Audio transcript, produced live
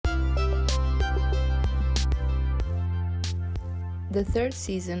The third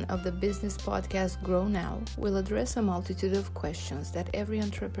season of the business podcast Grow Now will address a multitude of questions that every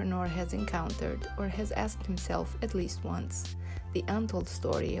entrepreneur has encountered or has asked himself at least once. The untold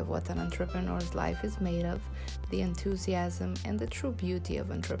story of what an entrepreneur's life is made of, the enthusiasm and the true beauty of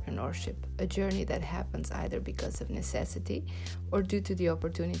entrepreneurship, a journey that happens either because of necessity or due to the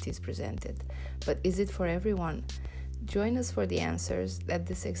opportunities presented. But is it for everyone? Join us for the answers that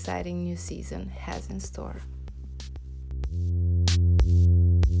this exciting new season has in store.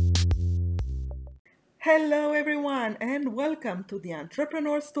 Hello everyone and welcome to the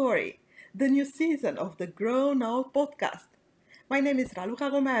Entrepreneur Story, the new season of the Grow Now podcast. My name is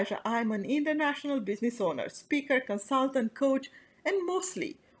Raluca Gomeja. I'm an international business owner, speaker, consultant, coach, and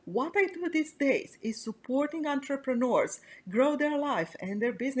mostly what I do these days is supporting entrepreneurs grow their life and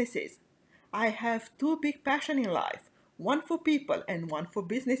their businesses. I have two big passions in life, one for people and one for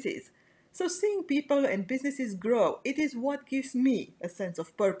businesses. So seeing people and businesses grow, it is what gives me a sense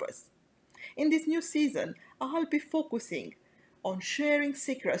of purpose. In this new season, I'll be focusing on sharing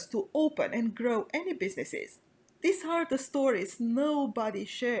secrets to open and grow any businesses. These are the stories nobody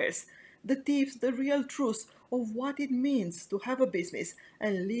shares, the tips, the real truth of what it means to have a business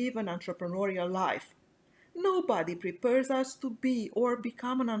and live an entrepreneurial life. Nobody prepares us to be or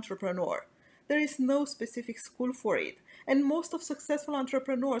become an entrepreneur. There is no specific school for it, and most of successful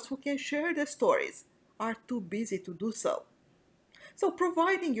entrepreneurs who can share their stories are too busy to do so. So,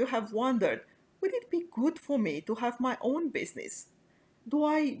 providing you have wondered, would it be good for me to have my own business? Do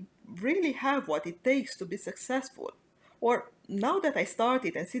I really have what it takes to be successful? Or now that I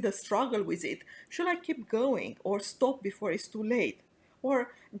started and see the struggle with it, should I keep going or stop before it's too late?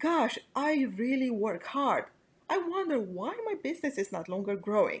 Or, gosh, I really work hard. I wonder why my business is not longer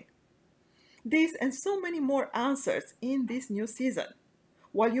growing. These and so many more answers in this new season.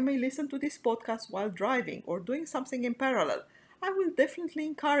 While you may listen to this podcast while driving or doing something in parallel, I will definitely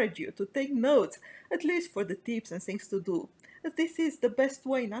encourage you to take notes, at least for the tips and things to do, as this is the best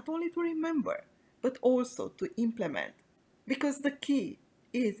way not only to remember, but also to implement. Because the key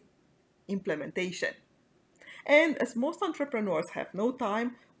is implementation. And as most entrepreneurs have no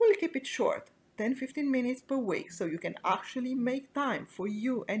time, we'll keep it short, 10-15 minutes per week, so you can actually make time for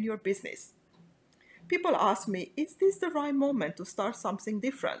you and your business. People ask me, is this the right moment to start something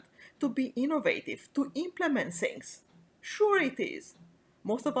different, to be innovative, to implement things? Sure, it is.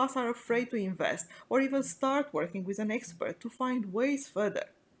 Most of us are afraid to invest or even start working with an expert to find ways further.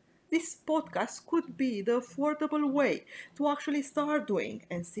 This podcast could be the affordable way to actually start doing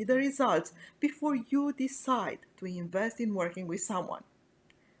and see the results before you decide to invest in working with someone.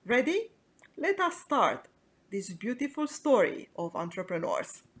 Ready? Let us start this beautiful story of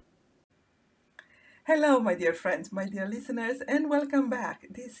entrepreneurs. Hello, my dear friends, my dear listeners, and welcome back.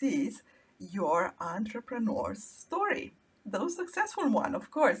 This is your entrepreneur's story, the successful one,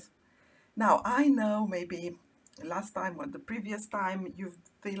 of course. Now, I know maybe last time or the previous time you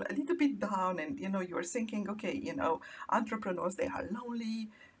feel a little bit down and you're thinking, okay, entrepreneurs, they are lonely,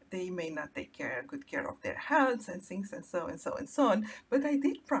 they may not take good care of their health and things and so and so and so on. But I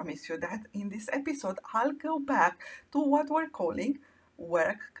did promise you that in this episode, I'll go back to what we're calling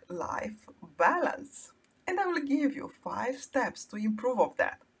work-life balance. And I will give you 5 steps to improve of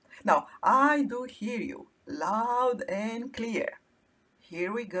that. Now, I do hear you loud and clear.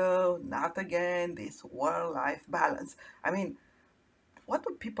 Here we go, not again, this work-life balance. I mean, what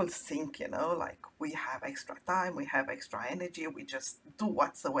do people think, like we have extra time, we have extra energy, we just do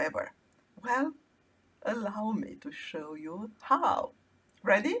whatsoever. Well, allow me to show you how.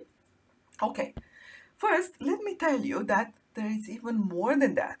 Ready? Okay. First, let me tell you that there is even more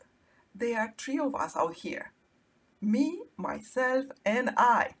than that. There are 3 of us out here. Me, myself, and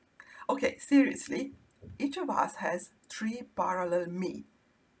I. Okay, seriously, each of us has 3 parallel me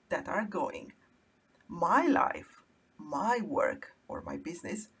that are going. My life, my work or my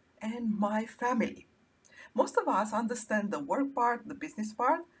business, and my family. Most of us understand the work part, the business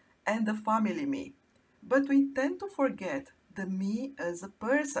part, and the family me. But we tend to forget the me as a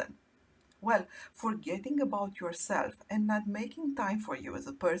person. Well, forgetting about yourself and not making time for you as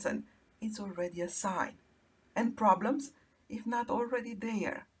a person is already a sign. And problems, if not already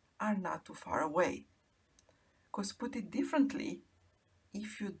there, are not too far away. Because put it differently,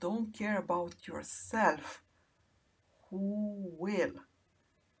 if you don't care about yourself, who will?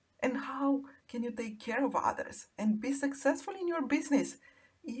 And how can you take care of others and be successful in your business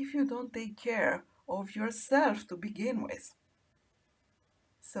if you don't take care of yourself to begin with?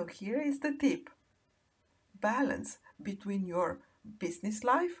 So here is the tip. Balance between your business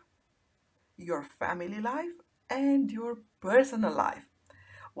life, your family life, and your personal life.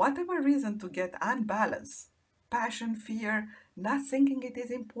 Whatever reason to get unbalanced, passion, fear, not thinking it is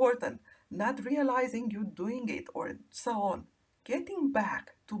important, not realizing you're doing it, or so on. Getting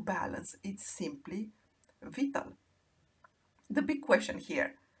back to balance is simply vital. The big question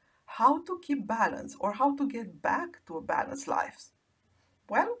here, how to keep balance or how to get back to a balanced life?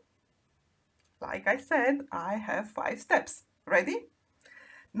 Well, like I said, I have 5 steps. Ready?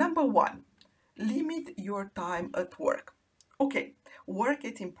 Number one, limit your time at work. Okay, work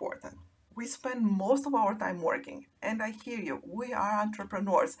is important. We spend most of our time working, and I hear you, we are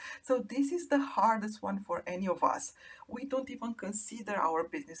entrepreneurs. So, this is the hardest one for any of us. We don't even consider our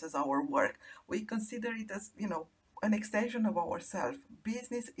business as our work. We consider it as, an extension of ourselves.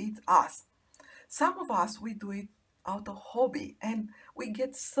 Business is us. Some of us, we do it out of hobby and we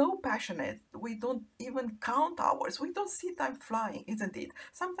get so passionate we don't even count hours. We don't see time flying, isn't it?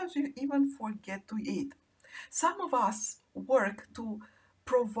 Sometimes we even forget to eat. Some of us work to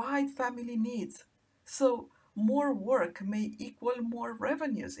provide family needs. So more work may equal more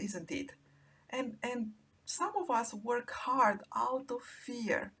revenues, isn't it? And some of us work hard out of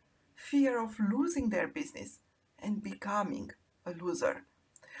fear of losing their business and becoming a loser.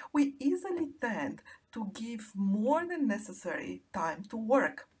 We easily tend to give more than necessary time to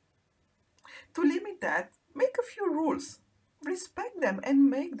work. To limit that, make a few rules, respect them, and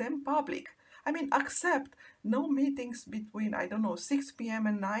make them public. I mean, accept no meetings between, 6 p.m.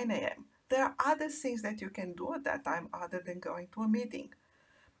 and 9 a.m. There are other things that you can do at that time other than going to a meeting.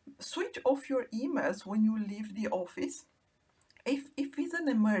 Switch off your emails when you leave the office. If it's an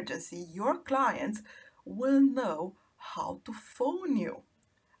emergency, your clients will know how to phone you.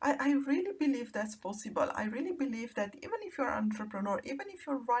 I really believe that's possible. I really believe that even if you're an entrepreneur, even if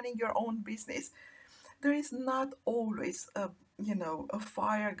you're running your own business, there is not always a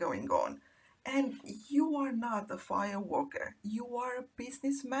fire going on. And you are not a fire worker. You are a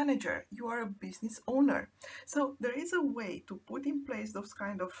business manager. You are a business owner. So there is a way to put in place those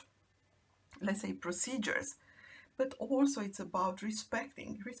kind of, let's say, procedures. But also it's about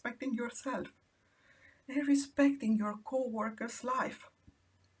respecting yourself and respecting your co-worker's life.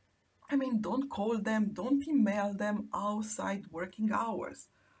 I mean, don't call them, don't email them outside working hours.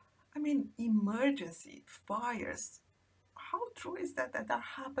 I mean, emergency, fires. How true is that are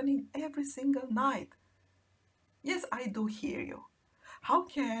happening every single night? Yes, I do hear you. How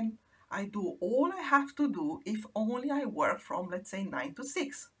can I do all I have to do if only I work from, let's say, 9 to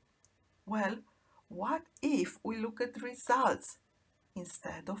 6? Well, what if we look at results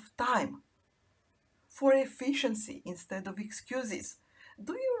instead of time? For efficiency instead of excuses.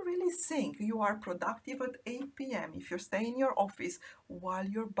 Do you really think you are productive at 8 p.m. if you stay in your office while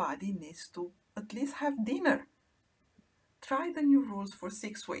your body needs to at least have dinner? Try the new rules for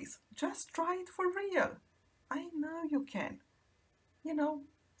 6 weeks. Just try it for real. I know you can.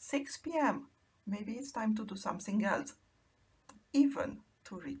 6 p.m. Maybe it's time to do something else, even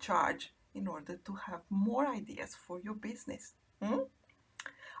to recharge in order to have more ideas for your business.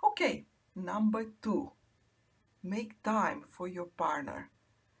 Okay, number 2, make time for your partner.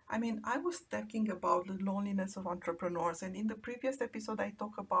 I mean, I was talking about the loneliness of entrepreneurs, and in the previous episode, I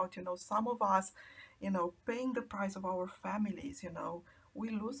talked about, some of us, paying the price of our families, we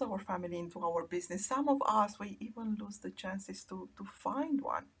lose our family into our business. Some of us, we even lose the chances to find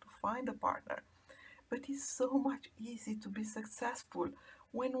one, to find a partner. But it's so much easier to be successful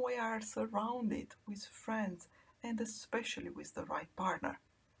when we are surrounded with friends and especially with the right partner.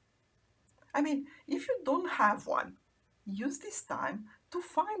 I mean, if you don't have one, use this time to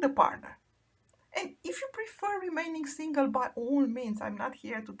find a partner. And if you prefer remaining single, by all means, I'm not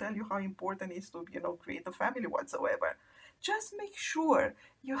here to tell you how important it is to, create a family whatsoever. Just make sure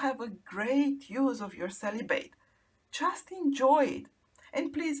you have a great use of your celibate. Just enjoy it.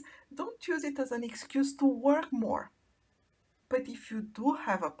 And please don't use it as an excuse to work more. But if you do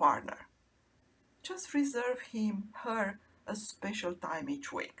have a partner, just reserve him, her, a special time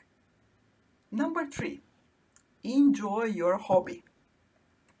each week. Number 3, enjoy your hobby.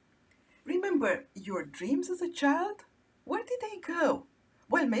 Remember your dreams as a child? Where did they go?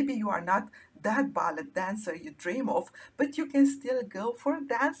 Well, maybe you are not that ballet dancer you dream of, but you can still go for a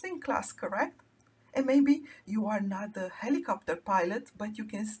dancing class, correct? And maybe you are not a helicopter pilot, but you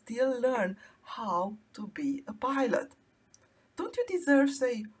can still learn how to be a pilot. Don't you deserve,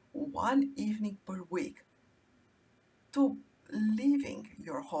 say, one evening per week to living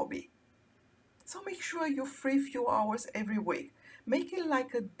your hobby? So make sure you free few hours every week. Make it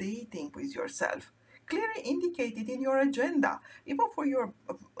like a dating with yourself. Clearly indicate it in your agenda, even for your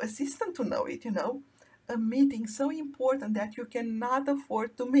assistant to know it, A meeting so important that you cannot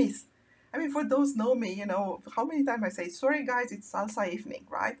afford to miss. I mean, for those know me, how many times I say, sorry guys, it's salsa evening,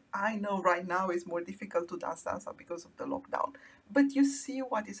 right? I know right now it's more difficult to dance salsa because of the lockdown. But you see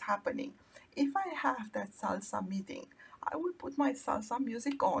what is happening. If I have that salsa meeting, I will put my salsa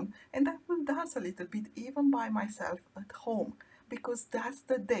music on and I will dance a little bit even by myself at home because that's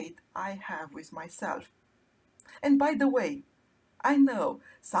the date I have with myself. And by the way, I know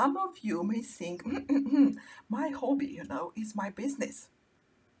some of you may think, my hobby, is my business.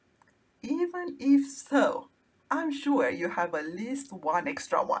 Even if so, I'm sure you have at least one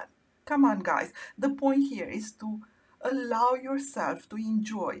extra one. Come on, guys. The point here is to allow yourself to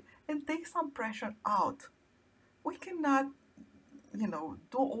enjoy and take some pressure out. We cannot,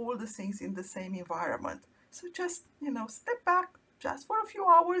 do all the things in the same environment. So just, step back just for a few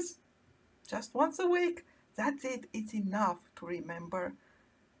hours, just once a week. That's it. It's enough to remember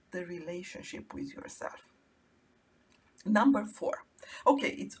the relationship with yourself. Number 4. Okay,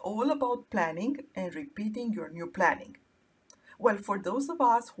 it's all about planning and repeating your new planning. Well, for those of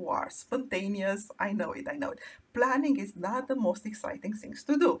us who are spontaneous, I know it. Planning is not the most exciting things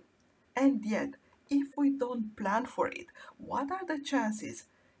to do. And yet, if we don't plan for it, what are the chances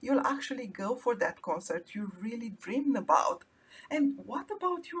you'll actually go for that concert you really dreamed about? And what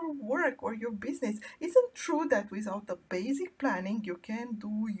about your work or your business? Isn't true that without the basic planning you can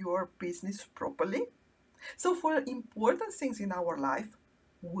do your business properly? So for important things in our life,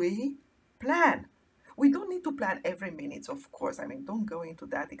 we plan. We don't need to plan every minute, of course. I mean, don't go into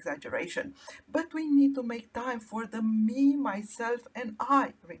that exaggeration. But we need to make time for the me, myself, and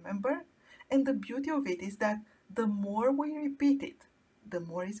I, remember? And the beauty of it is that the more we repeat it, the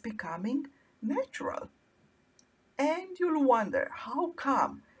more it's becoming natural. And you'll wonder, how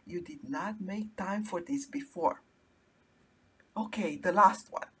come you did not make time for this before? Okay, the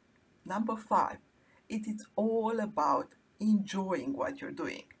last one. Number 5. It is all about enjoying what you're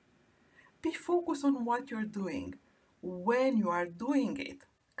doing. Be focused on what you're doing when you are doing it.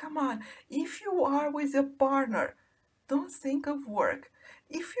 Come on, if you are with a partner, don't think of work.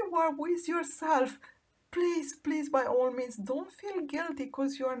 If you are with yourself, please, by all means, don't feel guilty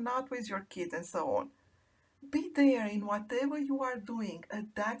because you are not with your kids and so on. Be there in whatever you are doing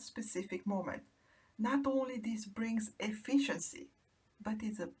at that specific moment. Not only this brings efficiency, but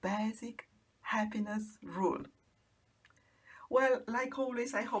it's a basic happiness rule. Well, like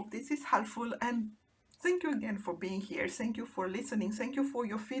always, I hope this is helpful and thank you again for being here. Thank you for listening. Thank you for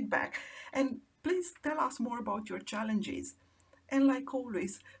your feedback. And please tell us more about your challenges. And like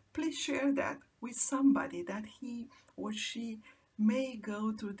always, please share that with somebody that he or she may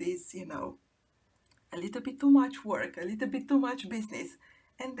go through this, a little bit too much work, a little bit too much business,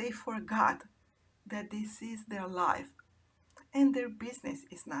 and they forgot that this is their life. And their business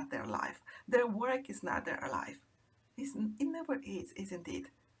is not their life. Their work is not their life. It never is, isn't it?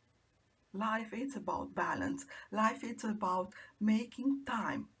 Life is about balance. Life is about making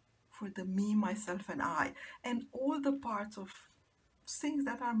time for the me, myself, and I, and all the parts of things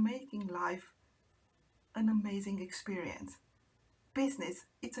that are making life an amazing experience. Business,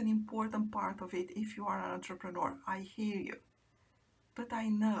 it's an important part of it if you are an entrepreneur. I hear you. But I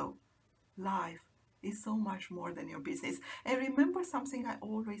know life is so much more than your business. And remember something I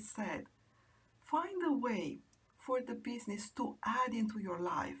always said. Find a way for the business to add into your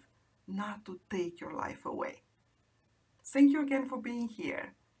life, not to take your life away. Thank you again for being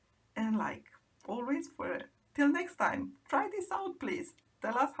here. And like always, till next time, try this out, please.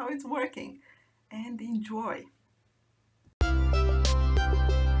 Tell us how it's working and enjoy.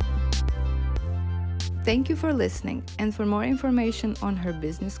 Thank you for listening, and for more information on her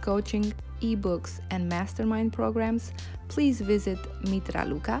business coaching, ebooks, and mastermind programs, please visit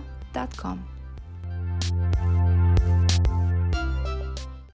mitraluka.com.